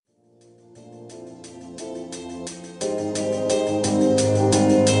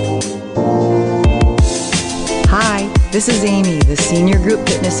This is Amy, the Senior Group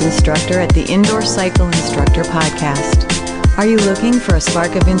Fitness Instructor at the Indoor Cycle Instructor Podcast. Are you looking for a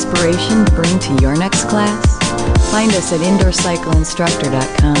spark of inspiration to bring to your next class? Find us at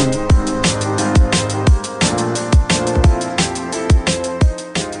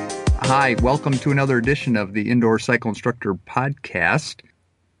indoorcycleinstructor.com. Hi, welcome to another edition of the Indoor Cycle Instructor Podcast.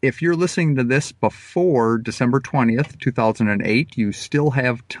 If you're listening to this before December 20th, 2008, you still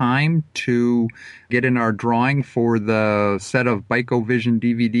have time to get in our drawing for the set of BycoVision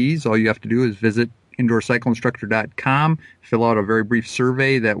DVDs. All you have to do is visit indoorcycleinstructor.com, fill out a very brief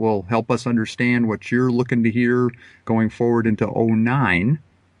survey that will help us understand what you're looking to hear going forward into 09.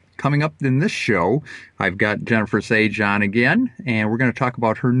 Coming up in this show, I've got Jennifer Sage on again, and we're going to talk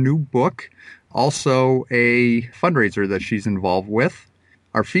about her new book, also a fundraiser that she's involved with.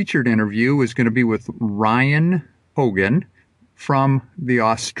 Our featured interview is going to be with Ryan Hogan from the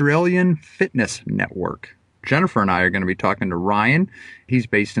Australian Fitness Network. Jennifer and I are going to be talking to Ryan. He's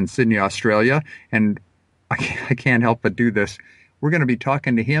based in Sydney, Australia, and I can't help but do this. We're going to be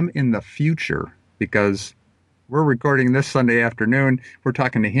talking to him in the future because we're recording this Sunday afternoon. We're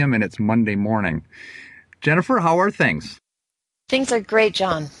talking to him, and it's Monday morning. Jennifer, how are things? Things are great,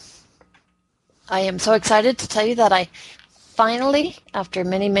 John. I am so excited to tell you that I finally, after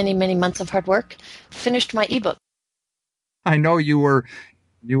many, many, many months of hard work, finished my ebook. I know you were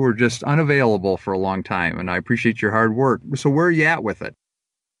just unavailable for a long time, and I appreciate your hard work. So where are you at with it?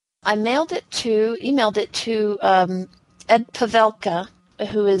 I emailed it to Ed Pavelka,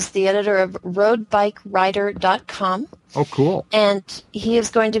 who is the editor of roadbikerider.com. Oh, cool. And he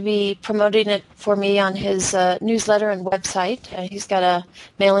is going to be promoting it for me on his newsletter and website. He's got a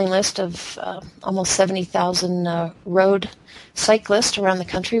mailing list of almost 70,000 road cyclists around the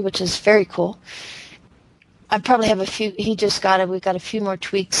country, which is very cool. I probably have a few. He just got it. We've got a few more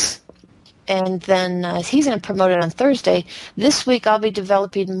tweaks. And then he's going to promote it on Thursday. This week I'll be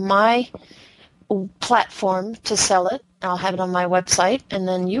developing my platform to sell it. I'll have it on my website. And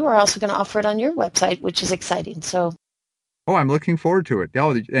then you are also going to offer it on your website, which is exciting. So. Oh, I'm looking forward to it.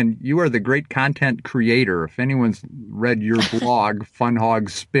 Oh, and you are the great content creator. If anyone's read your blog, Fun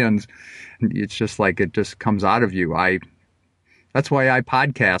Hog Spins, it's just like it just comes out of you. That's why I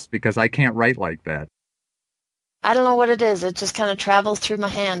podcast, because I can't write like that. I don't know what it is. It just kind of travels through my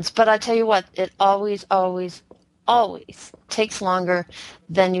hands. But I tell you what, it always, always, always takes longer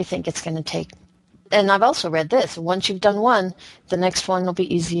than you think it's going to take. And I've also read this. Once you've done one, the next one will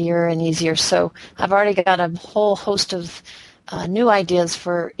be easier and easier. So I've already got a whole host of new ideas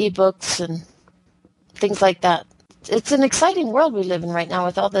for ebooks and things like that. It's an exciting world we live in right now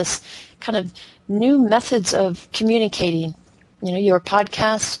with all this kind of new methods of communicating. You know, your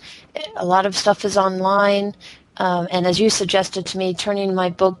podcast, a lot of stuff is online. And as you suggested to me, turning my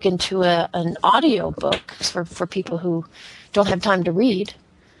book into an audio book for people who don't have time to read.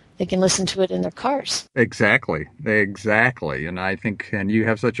 They can listen to it in their cars. Exactly. And I think, and you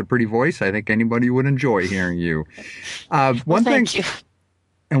have such a pretty voice, I think anybody would enjoy hearing you. Thank you.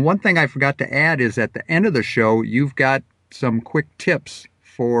 And one thing I forgot to add is at the end of the show, you've got some quick tips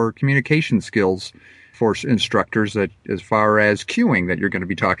for communication skills for instructors that, as far as cueing that you're going to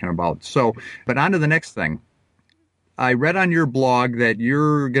be talking about. So, but on to the next thing. I read on your blog that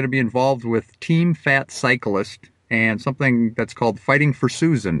you're going to be involved with Team Fat Cyclist and something that's called Fighting for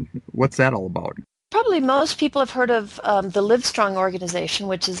Susan. What's that all about? Probably most people have heard of the Livestrong organization,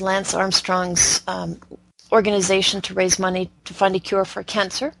 which is Lance Armstrong's organization to raise money to find a cure for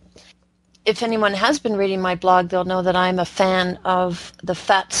cancer. If anyone has been reading my blog, they'll know that I'm a fan of the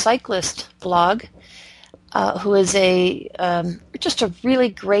Fat Cyclist blog, who is just a really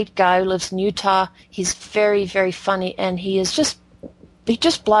great guy who lives in Utah. He's very, very funny, and he just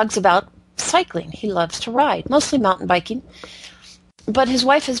blogs about cycling. He loves to ride, mostly mountain biking. But his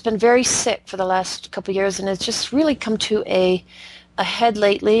wife has been very sick for the last couple of years, and it's just really come to a head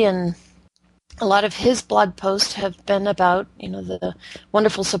lately. And a lot of his blog posts have been about, the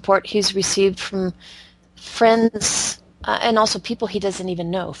wonderful support he's received from friends and also people he doesn't even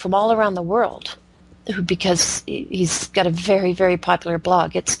know from all around the world, because he's got a very, very popular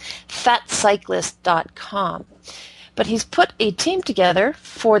blog. It's fatcyclist.com. But he's put a team together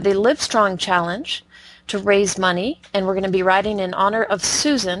for the Livestrong Challenge to raise money, and we're going to be riding in honor of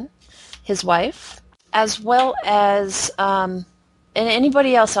Susan, his wife, as well as and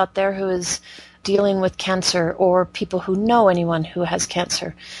anybody else out there who is dealing with cancer or people who know anyone who has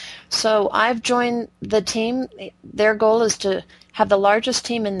cancer. So I've joined the team. Their goal is to have the largest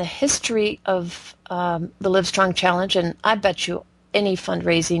team in the history of the Livestrong Challenge, and I bet you any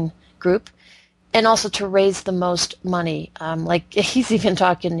fundraising group, and also to raise the most money. Like he's even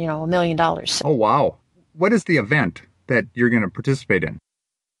talking, $1 million. Oh, wow. What is the event? that you're going to participate in?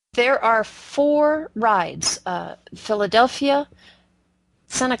 There are 4 rides, Philadelphia,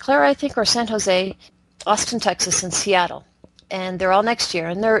 Santa Clara, I think, or San Jose, Austin, Texas, and Seattle. And they're all next year.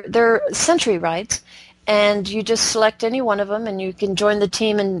 And they're century rides. And you just select any one of them, and you can join the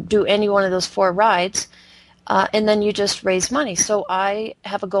team and do any one of those 4 rides. And then you just raise money. So I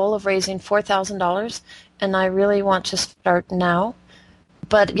have a goal of raising $4,000, and I really want to start now.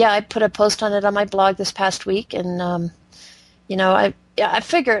 But yeah, I put a post on it on my blog this past week, and I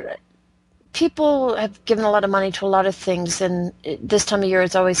figured people have given a lot of money to a lot of things, and this time of year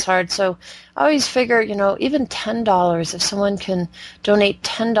is always hard. So I always figure, even $10, if someone can donate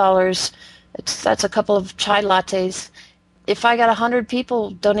 $10, that's a couple of chai lattes. If I got 100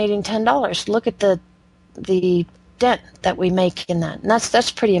 people donating $10, look at the dent that we make in that. And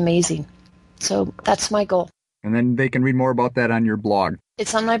that's pretty amazing. So that's my goal. And then they can read more about that on your blog.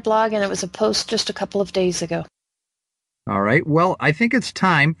 It's on my blog, and it was a post just a couple of days ago. All right. Well, I think it's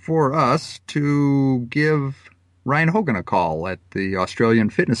time for us to give Ryan Hogan a call at the Australian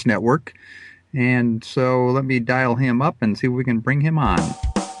Fitness Network. And so let me dial him up and see if we can bring him on.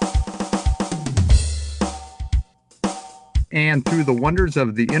 And through the wonders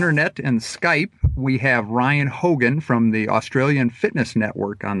of the internet and Skype, we have Ryan Hogan from the Australian Fitness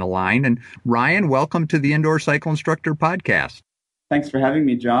Network on the line. And Ryan, welcome to the Indoor Cycle Instructor Podcast. Thanks for having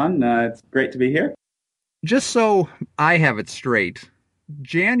me, John. It's great to be here. Just so I have it straight,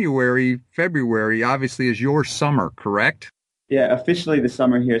 January, February obviously is your summer, correct? Yeah, officially the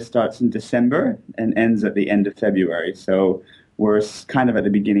summer here starts in December and ends at the end of February. So we're kind of at the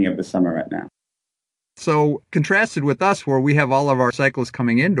beginning of the summer right now. So contrasted with us, where we have all of our cyclists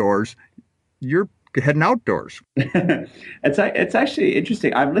coming indoors, you're heading outdoors. It's actually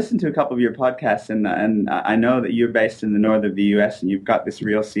interesting. I've listened to a couple of your podcasts, and I know that you're based in the north of the U.S. and you've got this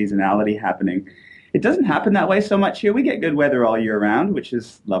real seasonality happening. It doesn't happen that way so much here. We get good weather all year round, which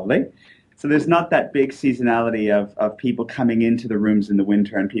is lovely. So there's not that big seasonality of people coming into the rooms in the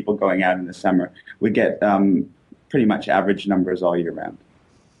winter and people going out in the summer. We get pretty much average numbers all year round.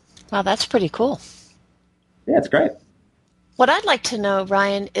 Wow, that's pretty cool. Yeah, it's great. What I'd like to know,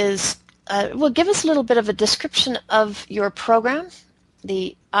 Ryan, is, give us a little bit of a description of your program,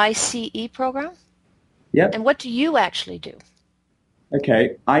 the ICE program. Yep. And what do you actually do?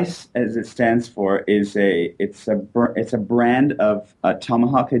 Okay, ICE, as it stands for, it's a brand of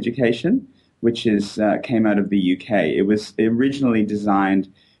Tomahawk education, which came out of the UK. It was originally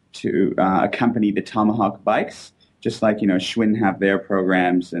designed to accompany the Tomahawk bikes, just like Schwinn have their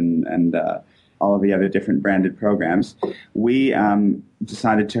programs and all of the other different branded programs. We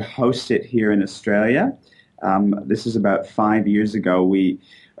decided to host it here in Australia. This is about 5 years ago. We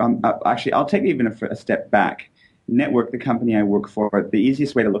actually, I'll take even a step back. Network, the company I work for, the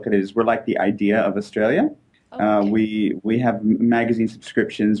easiest way to look at it is we're like the idea of Australia. Okay. We have magazine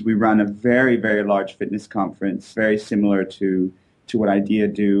subscriptions. We run a very, very large fitness conference, very similar to what IDEA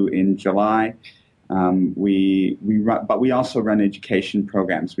do in July. We run, but we also run education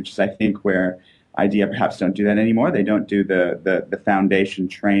programs, which is, I think, where IDEA perhaps don't do that anymore. They don't do the foundation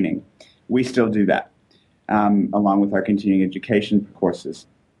training. We still do that, along with our continuing education courses.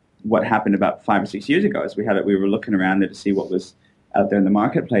 What happened about 5 or 6 years ago is we were looking around there to see what was out there in the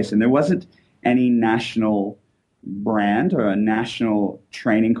marketplace, and there wasn't any national brand or a national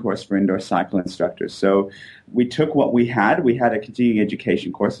training course for indoor cycle instructors. So we took what we had. We had a continuing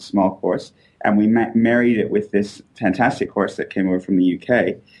education course, a small course, and we married it with this fantastic course that came over from the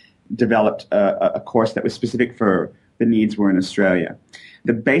UK, developed a course that was specific for the needs were in Australia.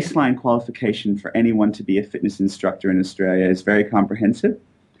 The baseline qualification for anyone to be a fitness instructor in Australia is very comprehensive.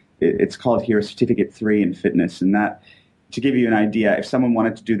 It's called here a Certificate 3 in fitness, and that, to give you an idea, if someone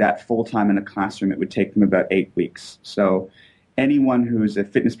wanted to do that full-time in a classroom, it would take them about 8 weeks. So anyone who's a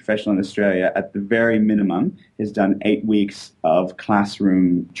fitness professional in Australia, at the very minimum, has done 8 weeks of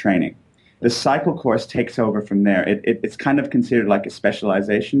classroom training. The cycle course takes over from there. It's kind of considered like a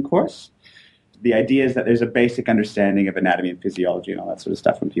specialization course. The idea is that there's a basic understanding of anatomy and physiology and all that sort of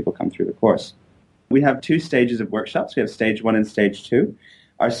stuff when people come through the course. We have 2 stages of workshops. We have stage 1 and stage 2.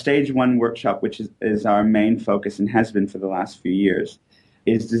 Our stage 1 workshop, which is our main focus and has been for the last few years,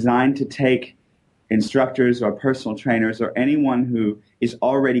 is designed to take instructors or personal trainers or anyone who is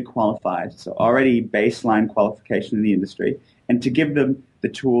already qualified, so already baseline qualification in the industry, and to give them the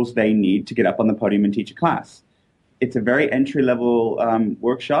tools they need to get up on the podium and teach a class. It's a very entry-level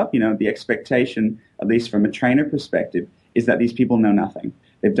workshop. The expectation, at least from a trainer perspective, is that these people know nothing.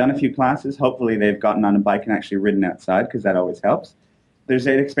 They've done a few classes. Hopefully they've gotten on a bike and actually ridden outside, because that always helps. There's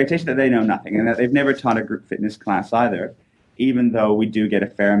an expectation that they know nothing and that they've never taught a group fitness class either. even though we do get a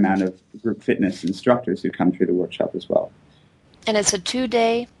fair amount of group fitness instructors who come through the workshop as well. And it's a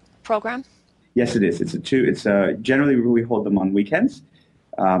 2-day program? Yes, it is. Generally we hold them on weekends.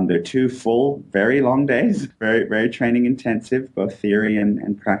 They're 2 full, very long days, very, very training intensive, both theory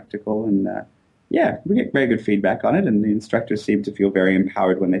and practical. And we get very good feedback on it, and the instructors seem to feel very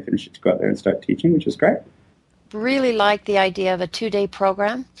empowered when they finish it to go out there and start teaching, which is great. Really like the idea of a 2-day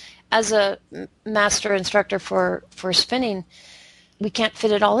program. As a master instructor for spinning, we can't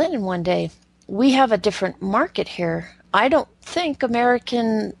fit it all in one day. We have a different market here. I don't think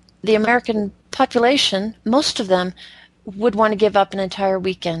the American population, most of them, would want to give up an entire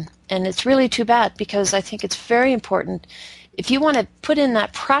weekend. And it's really too bad, because I think it's very important. If you want to put in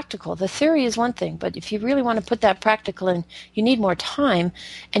that practical, the theory is one thing, but if you really want to put that practical in, you need more time,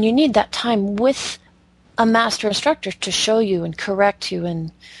 and you need that time with a master instructor to show you and correct you.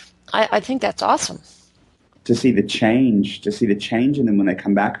 And I think that's awesome. To see the change in them when they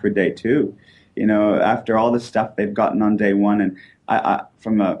come back for day 2. After all the stuff they've gotten on day 1, and I,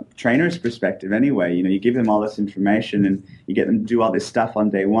 from a trainer's perspective anyway, you give them all this information and you get them to do all this stuff on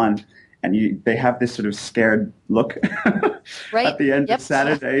day 1, and they have this sort of scared look right. at the end of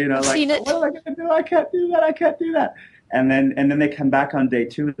Saturday, like, what am I going to do? I can't do that. And then they come back on day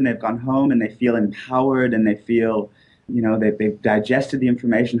 2 and they've gone home and they feel empowered and they feel, they've digested the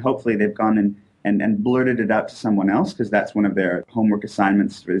information. Hopefully they've gone and blurted it out to someone else, because that's one of their homework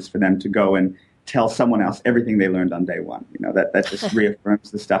assignments is for them to go and tell someone else everything they learned on day 1. That just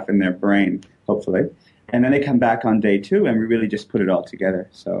reaffirms the stuff in their brain, hopefully. And then they come back on day 2 and we really just put it all together.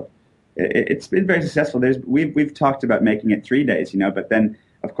 So it's been very successful. We've talked about making it 3 days, but then,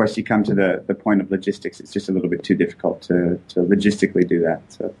 of course, you come to the point of logistics. It's just a little bit too difficult to logistically do that.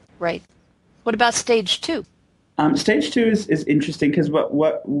 So. Right. What about stage 2? Stage 2 is interesting, because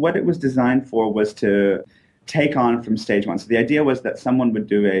what it was designed for was to take on from stage 1. So the idea was that someone would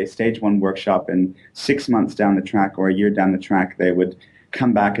do a stage 1 workshop, and 6 months down the track or a year down the track, they would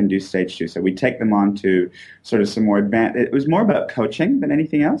come back and do stage 2. So we'd take them on to sort of some more advanced. It was more about coaching than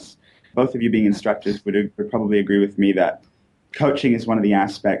anything else. Both of you being instructors would probably agree with me that coaching is one of the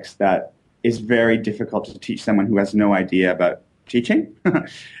aspects that is very difficult to teach someone who has no idea about teaching.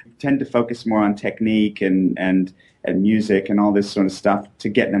 Tend to focus more on technique and music and all this sort of stuff to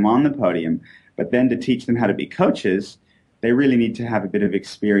get them on the podium. But then to teach them how to be coaches, they really need to have a bit of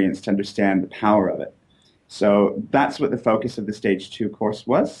experience to understand the power of it. So that's what the focus of the Stage 2 course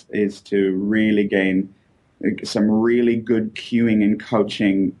was, is to really gain some really good cueing and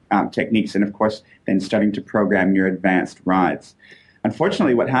coaching techniques, and of course then starting to program your advanced rides.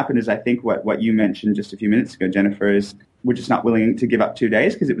 Unfortunately, what happened is, I think what you mentioned just a few minutes ago, Jennifer, is we're just not willing to give up 2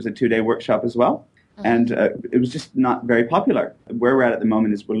 days, because it was a 2-day workshop as well. And it was just not very popular. Where we're at the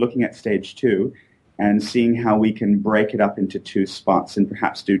moment is we're looking at Stage 2 and seeing how we can break it up into 2 spots and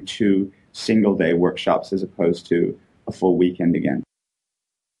perhaps do 2 single-day workshops as opposed to a full weekend again.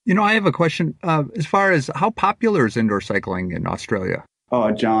 I have a question as far as how popular is indoor cycling in Australia? Oh,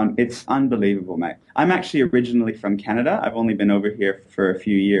 John, it's unbelievable, mate. I'm actually originally from Canada. I've only been over here for a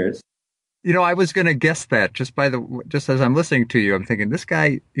few years. I was going to guess that just as I'm listening to you. I'm thinking, this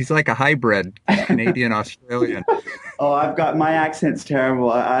guy, he's like a hybrid Canadian-Australian. Oh, my accent's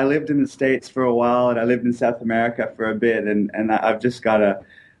terrible. I lived in the States for a while, and I lived in South America for a bit, and I've just got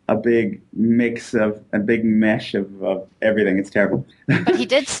a big mix of a big mesh of everything. It's terrible.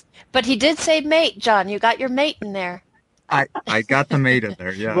 But he did say mate, John. You got your mate in there. I got the mate in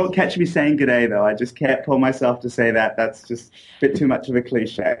there, yeah. You won't catch me saying g'day, though. I just can't pull myself to say that. That's just a bit too much of a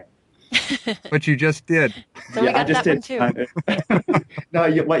cliche. But you just did. So yeah, I just did. One too. No,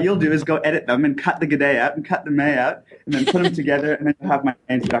 what you'll do is go edit them and cut the g'day out and cut the may out, and then put them together, and then you'll have my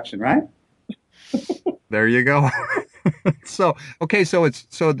introduction, right? There you go. So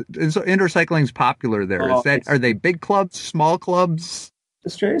indoor cycling's popular there. Are they big clubs, small clubs?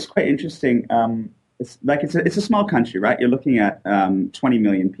 Australia's quite interesting. It's a small country, right? You're looking at 20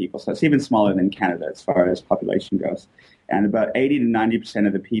 million people, so it's even smaller than Canada as far as population goes. And about 80 to 90%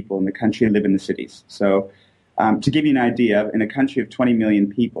 of the people in the country live in the cities. So to give you an idea, in a country of 20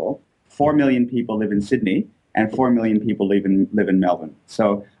 million people, 4 million people live in Sydney and 4 million people live in Melbourne.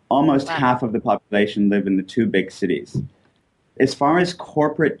 So almost half of the population live in the 2 big cities. As far as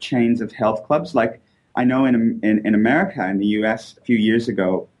corporate chains of health clubs, like I know in America, in the US, a few years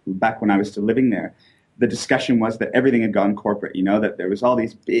ago, back when I was still living there, the discussion was that everything had gone corporate, that there was all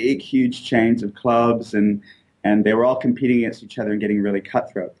these big, huge chains of clubs and they were all competing against each other and getting really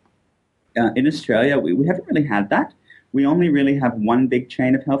cutthroat. In Australia, we haven't really had that. We only really have one big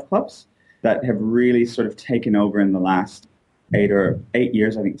chain of health clubs that have really sort of taken over in the last 8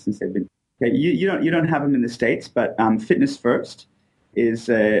 years, I think, since they've been Okay, you don't have them in the States, but Fitness First is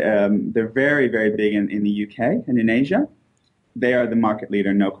they're very, very big in the UK and in Asia. They are the market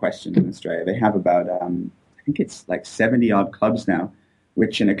leader, no question, in Australia. They have about, I think it's like 70-odd clubs now,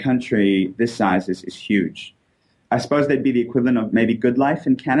 which in a country this size is huge. I suppose they'd be the equivalent of maybe Good Life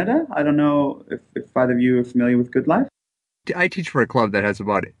in Canada. I don't know if either of you are familiar with Good Life. I teach for a club that has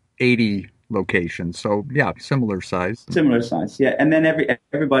about 80 locations, so yeah, similar size. Similar size, yeah. And then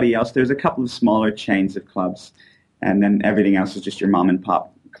everybody else, there's a couple of smaller chains of clubs, and then everything else is just your mom and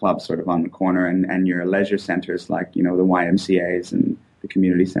pop clubs sort of on the corner, and your leisure centers like, the YMCAs and the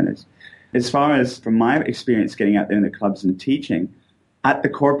community centers. As far as from my experience getting out there in the clubs and teaching, at the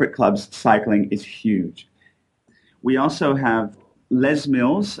corporate clubs, cycling is huge. We also have Les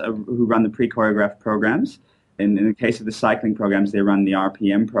Mills, who run the pre-choreographed programs. In the case of the cycling programs, they run the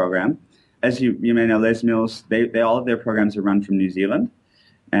RPM program. As you may know, Les Mills, they all of their programs are run from New Zealand.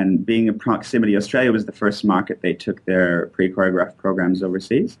 And being a proximity, Australia was the first market they took their pre-choreographed programs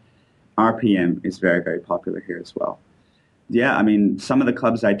overseas. RPM is very, very popular here as well. Yeah, I mean, some of the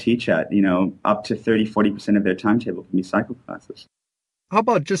clubs I teach at, up to 30-40% of their timetable can be cycle classes. How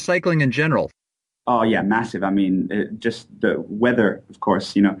about just cycling in general? Oh, yeah, massive. I mean, just the weather, of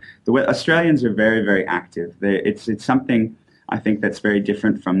course. Australians are very, very active. It's something I think that's very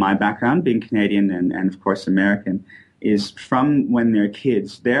different from my background, being Canadian and of course, American, is from when they're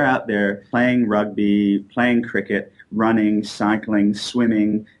kids. They're out there playing rugby, playing cricket, running, cycling,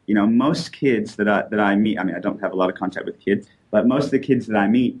 swimming. Most kids that I meet, I mean, I don't have a lot of contact with kids, but most of the kids that I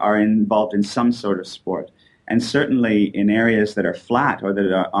meet are involved in some sort of sport. And certainly in areas that are flat or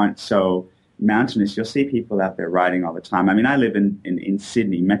that aren't so mountainous, you'll see people out there riding all the time. I mean, I live in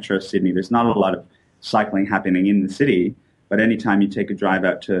Sydney, Metro Sydney. There's not a lot of cycling happening in the city, but anytime you take a drive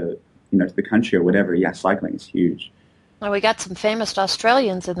out to the country or whatever, yeah, cycling is huge. Well, we got some famous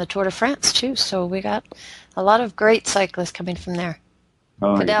Australians in the Tour de France too, so we got a lot of great cyclists coming from there.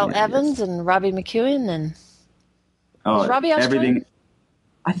 Oh, Cadel yeah, Evans and Robbie McEwen and is Robbie Australian? Everything.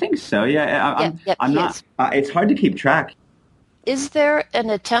 I think so. Yeah, I'm not. It's hard to keep track. Is there an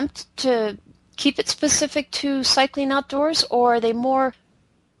attempt to keep it specific to cycling outdoors, or are they more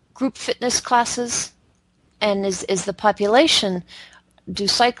group fitness classes? And is the population, do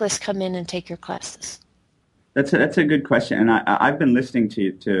cyclists come in and take your classes? That's a good question, and I've been listening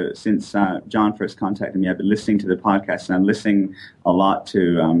to since John first contacted me. I've been listening to the podcast, and I'm listening a lot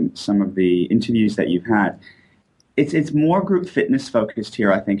to some of the interviews that you've had. It's more group fitness focused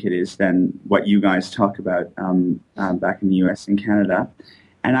here, I think it is, than what you guys talk about back in the U.S. and Canada.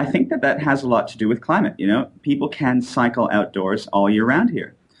 And I think that has a lot to do with climate. People can cycle outdoors all year round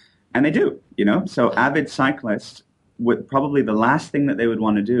here, and they do. So avid cyclists would probably the last thing that they would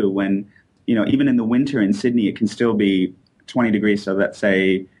want to do when, even in the winter in Sydney, it can still be 20 degrees. So let's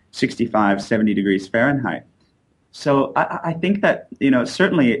say 65, 70 degrees Fahrenheit. So I think that,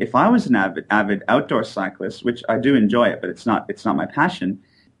 certainly if I was an avid outdoor cyclist, which I do enjoy it, but it's not my passion,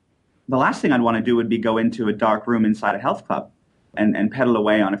 the last thing I'd want to do would be go into a dark room inside a health club and pedal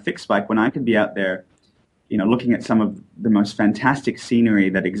away on a fixed bike when I could be out there, looking at some of the most fantastic scenery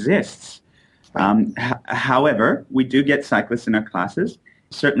that exists. However, we do get cyclists in our classes,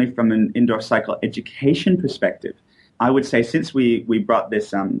 certainly from an indoor cycle education perspective. I would say since we brought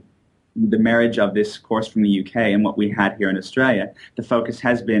this the marriage of this course from the UK and what we had here in Australia, the focus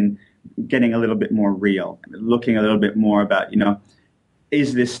has been getting a little bit more real, looking a little bit more about,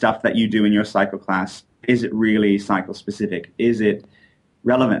 is this stuff that you do in your cycle class, is it really cycle specific? Is it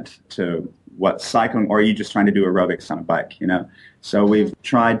relevant to what cycling, or are you just trying to do aerobics on a bike, So we've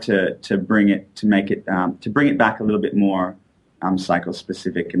tried to bring it back a little bit more cycle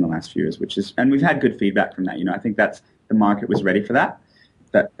specific in the last few years, and we've had good feedback from that. I think the market was ready for that.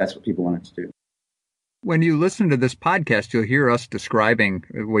 That's what people wanted to do. When you listen to this podcast, you'll hear us describing,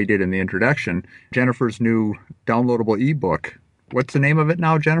 we did in the introduction, Jennifer's new downloadable ebook. What's the name of it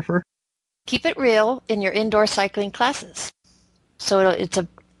now, Jennifer? Keep it real in your indoor cycling classes. So it's a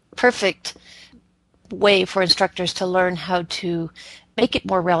perfect way for instructors to learn how to make it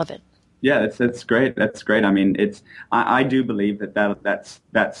more relevant. Yeah, that's great. That's great. I mean, I do believe that's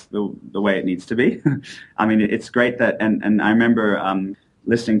the way it needs to be. I mean, it's great that, and I remember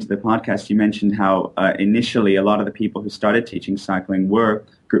listening to the podcast, you mentioned how initially a lot of the people who started teaching cycling were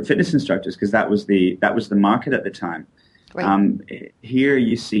group fitness instructors because that was the market at the time. Right. Here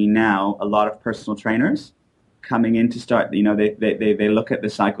you see now a lot of personal trainers coming in to start. They look at the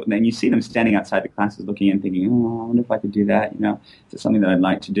cycle, and then you see them standing outside the classes looking in, thinking, "Oh, I wonder if I could do that. Is it something that I'd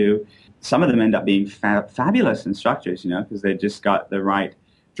like to do?" Some of them end up being fabulous instructors, because they just got the right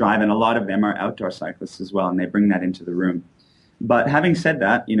drive, and a lot of them are outdoor cyclists as well, and they bring that into the room. But having said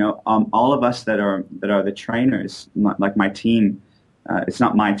that, all of us that are the trainers, like my team, it's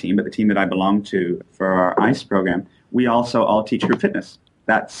not my team, but the team that I belong to for our ICE program, we also all teach group fitness.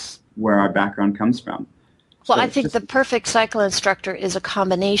 That's where our background comes from. Well, So I think the perfect cycle instructor is a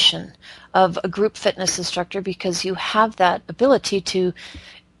combination of a group fitness instructor because you have that ability to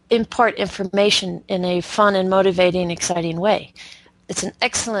impart information in a fun and motivating, exciting way. It's an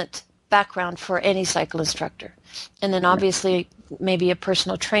excellent background for any cycle instructor. And then obviously maybe a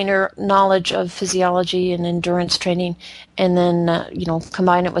personal trainer knowledge of physiology and endurance training, and then,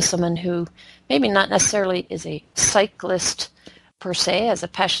 combine it with someone who maybe not necessarily is a cyclist per se, as a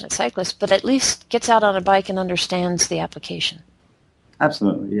passionate cyclist, but at least gets out on a bike and understands the application.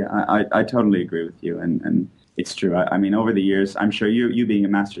 Absolutely, yeah. I totally agree with you, and it's true. I mean, over the years, I'm sure you being a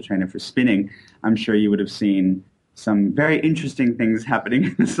master trainer for spinning, I'm sure you would have seen some very interesting things happening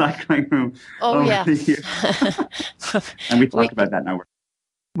in the cycling room over the years. And we talked about that now.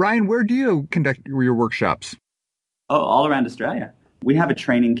 Ryan, where do you conduct your workshops? Oh, all around Australia. We have a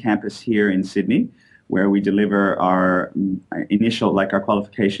training campus here in Sydney where we deliver our initial, our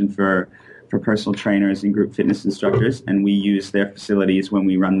qualification for personal trainers and group fitness instructors, and we use their facilities when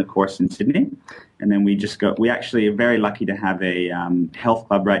we run the course in Sydney. And then we actually are very lucky to have a health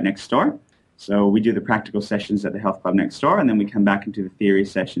club right next door. So we do the practical sessions at the health club next door, and then we come back into the theory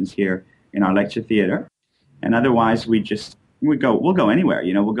sessions here in our lecture theater. And otherwise, we'll go anywhere.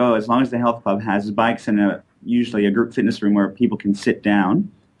 We'll go as long as the health club has bikes and usually a group fitness room where people can sit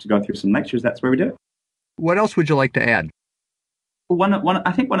down to go through some lectures. That's where we do it. What else would you like to add?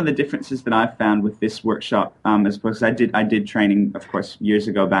 I think one of the differences that I've found with this workshop, as opposed to I did training, of course, years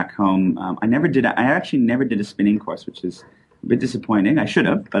ago back home. I actually never did a spinning course, which is a bit disappointing. I should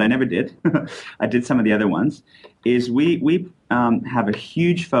have, but I never did. I did some of the other ones. Is we have a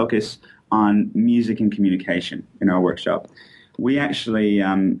huge focus on music and communication in our workshop. We actually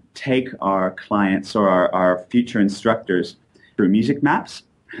take our clients or our future instructors through music maps,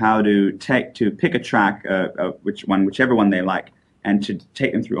 how to pick a track, whichever one they like, and to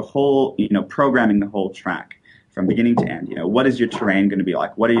take them through a whole, programming the whole track from beginning to end. What is your terrain going to be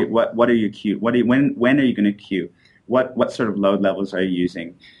like? When are you cue? When are you going to cue? What sort of load levels are you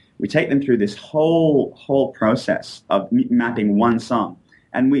using? We take them through this whole process of mapping one song.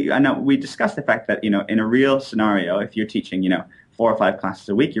 And I know we discussed the fact that, in a real scenario, if you're teaching, 4 or 5 classes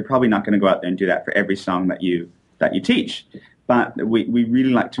a week, you're probably not going to go out there and do that for every song that you teach. But we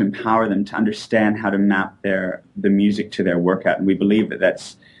really like to empower them to understand how to map the music to their workout. And we believe that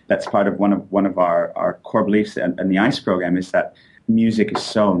that's part of one of our core beliefs in the ICE program is that music is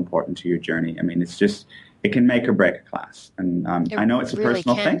so important to your journey. I mean, it can make or break a class. And I know it's a really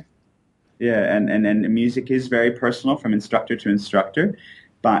personal can. thing. Yeah, and music is very personal from instructor to instructor.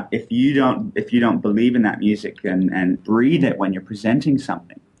 But if you don't believe in that music and breathe it when you're presenting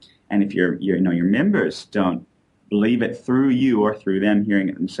something, and if your members don't believe it through you or through them hearing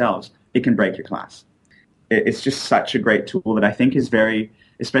it themselves, it can break your class. It's just such a great tool that I think is very,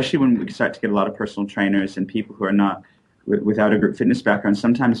 especially when we start to get a lot of personal trainers and people who are not without a group fitness background,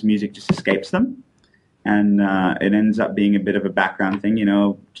 sometimes music just escapes them. And it ends up being a bit of a background thing,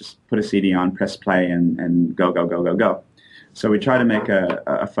 just put a CD on, press play, and go, go, go, go, go. So we try to make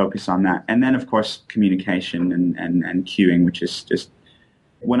a focus on that. And then, of course, communication and cueing, which is just,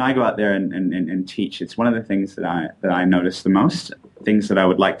 when I go out there and teach, it's one of the things that I notice the most. Things that I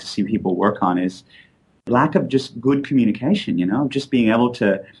would like to see people work on is lack of just good communication, just being able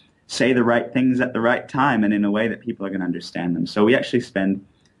to say the right things at the right time and in a way that people are going to understand them. So we actually spend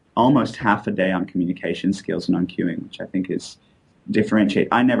almost half a day on communication skills and on cueing, which I think is differentiate.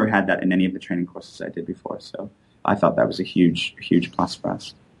 I never had that in any of the training courses I did before, so I thought that was a huge, huge plus for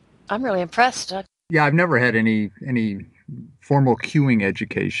us. I'm really impressed. Yeah, I've never had any formal cueing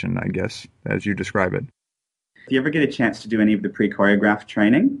education, I guess, as you describe it. If you ever get a chance to do any of the pre-choreographed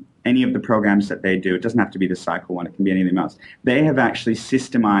training, any of the programs that they do, it doesn't have to be the cycle one, it can be anything else. They have actually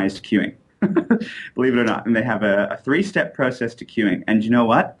systemized cueing, believe it or not. And they have a 3-step process to cueing. And you know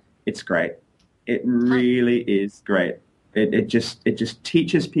what? It's great. It really is great. It just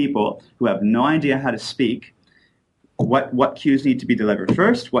teaches people who have no idea how to speak what cues need to be delivered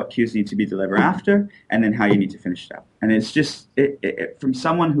first, what cues need to be delivered after, and then how you need to finish it up. And it's just, from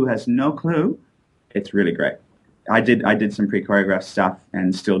someone who has no clue, it's really great. I did some pre-choreographed stuff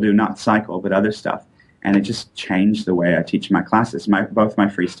and still do, not cycle, but other stuff. And it just changed the way I teach my classes, both my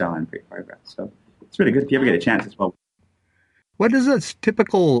freestyle and pre-choreographed. So it's really good if you ever get a chance as well. What does a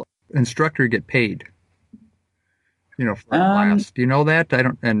typical instructor get paid? For a class. Do you know that? I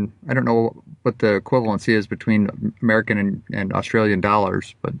don't know what the equivalency is between American and Australian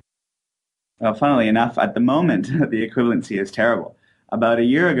dollars, but Well, funnily enough, at the moment, the equivalency is terrible. About a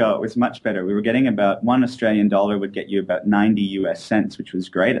year ago, it was much better. We were getting about $1 Australian would get you about 90 US cents, which was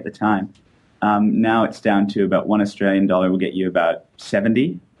great at the time. Now it's down to about $1 Australian will get you about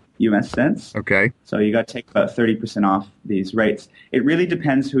 70 US cents. Okay. So you got to take about 30% off these rates. It really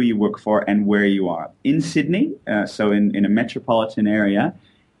depends who you work for and where you are. In Sydney, so in a metropolitan area,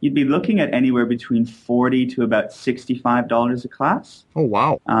 you'd be looking at anywhere between $40 to about $65 a class. Oh,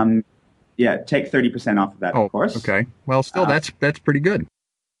 wow. Yeah, take 30% off of that, of course. Okay. Well, still, that's pretty good.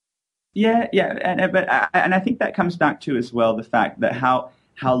 Yeah, and I think that comes back to as well the fact that how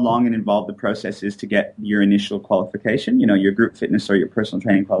long and involved the process is to get your initial qualification. You know, your group fitness or your personal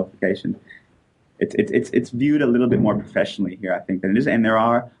training qualification. It's viewed a little bit more professionally here, I think, than it is, and there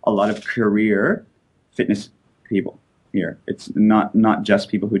are a lot of career fitness people here. It's not just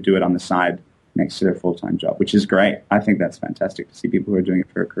people who do it on the side next to their full-time job, which is great. I think that's fantastic to see people who are doing it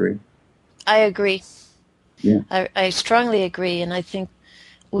for a career. I agree. Yeah. I strongly agree, and I think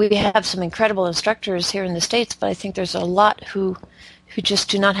we have some incredible instructors here in the States, but I think there's a lot who just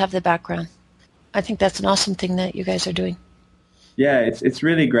do not have the background. I think that's an awesome thing that you guys are doing. Yeah, it's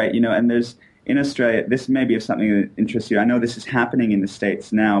really great, you know, and there's, in Australia, this may be of something that interests you. I know this is happening in the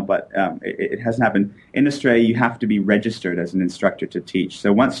States now, but it hasn't happened. In Australia, you have to be registered as an instructor to teach.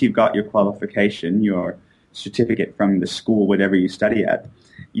 So once you've got your qualification, your certificate from the school, whatever you study at,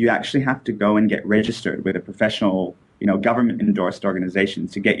 you actually have to go and get registered with a professional, you know, government-endorsed organization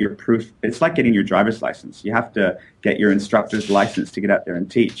to get your proof. It's like getting your driver's license. You have to get your instructor's license to get out there and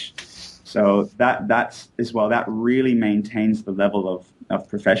teach. So that's as well, that really maintains the level of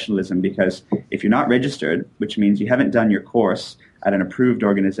professionalism, because if you're not registered, which means you haven't done your course at an approved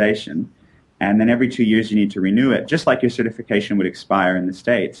organization, and then every 2 years you need to renew it, just like your certification would expire in the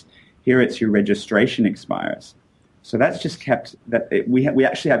States, here it's your registration expires. So that's just kept, we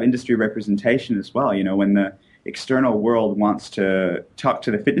actually have industry representation as well. You know, when the external world wants to talk to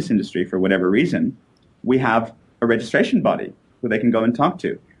the fitness industry for whatever reason, we have a registration body who they can go and talk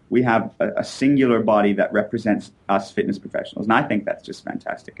to. We have a singular body that represents us fitness professionals, and I think that's just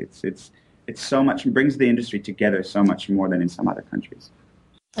fantastic. It's so much, it brings the industry together so much more than in some other countries.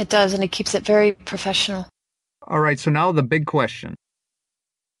 It does, and it keeps it very professional. All right, so now the big question.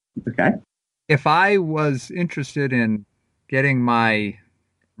 Okay. If I was interested in getting my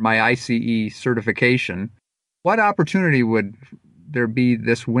ICE certification, what opportunity would there be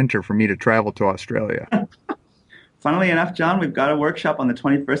this winter for me to travel to Australia? Funnily enough, John, we've got a workshop on the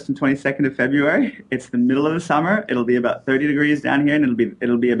 21st and 22nd of February. It's the middle of the summer. It'll be about 30 degrees down here, and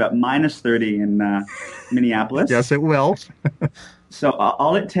it'll be about minus 30 in Minneapolis. Yes, it will. So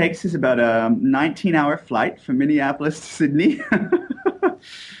all it takes is about a 19-hour flight from Minneapolis to Sydney.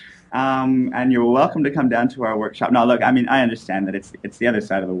 And you're welcome to come down to our workshop. Now, look, I mean, I understand that it's the other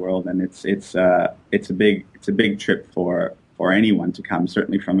side of the world, and it's a big trip for anyone to come.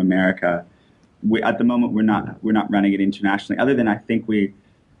 Certainly from America. At the moment, we're not running it internationally. Other than I think we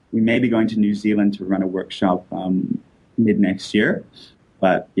may be going to New Zealand to run a workshop mid next year.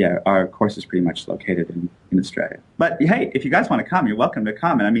 But yeah, our course is pretty much located in Australia. But hey, if you guys want to come, you're welcome to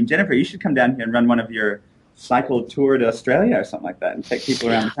come. And I mean, Jennifer, you should come down here and run one of your cycle tour to Australia or something like that and take people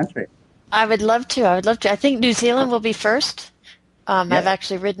around the country. I would love to. I think New Zealand will be first. I've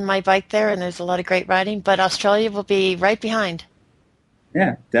actually ridden my bike there, and there's a lot of great riding, but Australia will be right behind.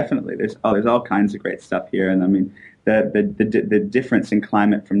 Yeah, definitely. There's all kinds of great stuff here, and I mean the difference in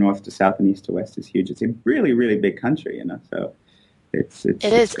climate from north to south and east to west is huge. It's a really, really big country, you know. So it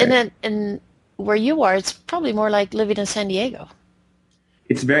is, and where you are, it's probably more like living in San Diego.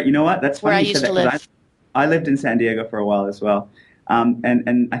 It's very. You know what? That's funny. Where I used to live. I lived in San Diego for a while as well.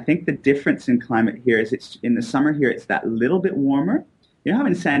 And I think the difference in climate here is it's in the summer here it's that little bit warmer. You know how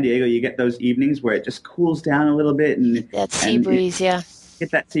in San Diego you get those evenings where it just cools down a little bit and that sea breeze, yeah.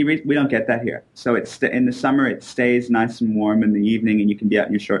 Get that sea breeze. We don't get that here. So in the summer it stays nice and warm in the evening, and you can be out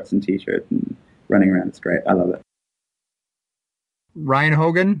in your shorts and t-shirt and running around. It's great. I love it. Ryan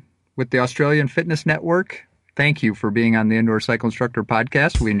Hogan with the Australian Fitness Network. Thank you for being on the Indoor Cycle Instructor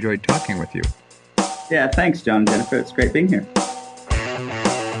Podcast. We enjoyed talking with you. Yeah, thanks, John and Jennifer. It's great being here.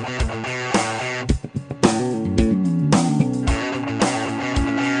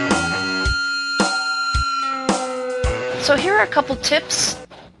 So here are a couple tips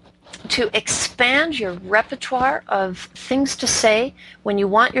to expand your repertoire of things to say when you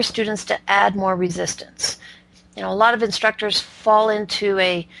want your students to add more resistance. You know, a lot of instructors fall into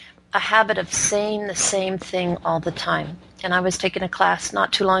a habit of saying the same thing all the time. And I was taking a class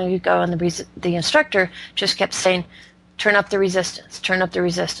not too long ago, and the instructor just kept saying, turn up the resistance, turn up the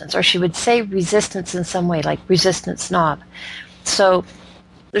resistance. Or she would say resistance in some way, like resistance knob. So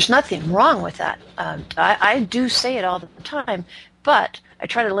There's nothing wrong with that. I do say it all the time, but I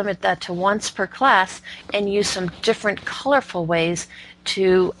try to limit that to once per class and use some different colorful ways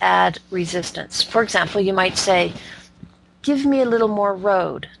to add resistance. For example, you might say, give me a little more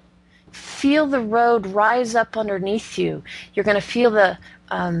road. Feel the road rise up underneath you. You're going to feel the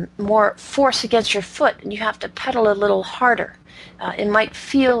more force against your foot, and you have to pedal a little harder. It might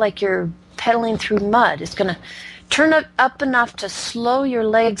feel like you're pedaling through mud. It's going to turn it up enough to slow your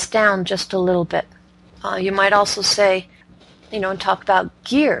legs down just a little bit. You might also say, and talk about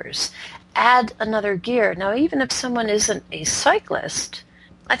gears. Add another gear. Now, even if someone isn't a cyclist,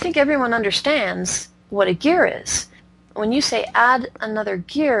 I think everyone understands what a gear is. When you say add another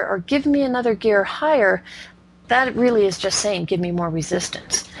gear or give me another gear higher, that really is just saying give me more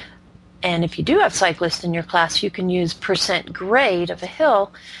resistance. And if you do have cyclists in your class, you can use percent grade of a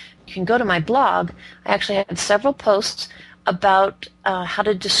hill. You can go to my blog. I actually have several posts about how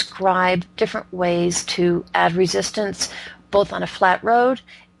to describe different ways to add resistance, both on a flat road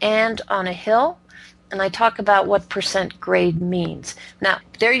and on a hill. And I talk about what percent grade means. Now,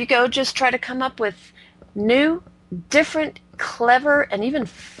 there you go. Just try to come up with new, different, clever, and even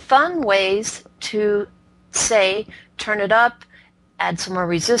fun ways to say, turn it up, add some more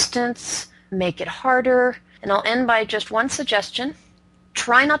resistance, make it harder. And I'll end by just one suggestion.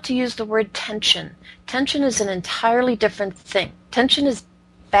 Try not to use the word tension. Tension is an entirely different thing. Tension is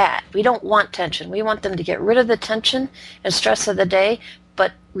bad. We don't want tension. We want them to get rid of the tension and stress of the day.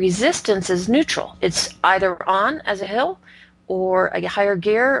 But resistance is neutral. It's either on as a hill or a higher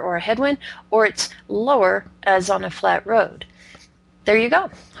gear or a headwind, or it's lower as on a flat road. There you go.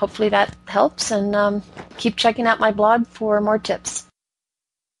 Hopefully that helps, and keep checking out my blog for more tips.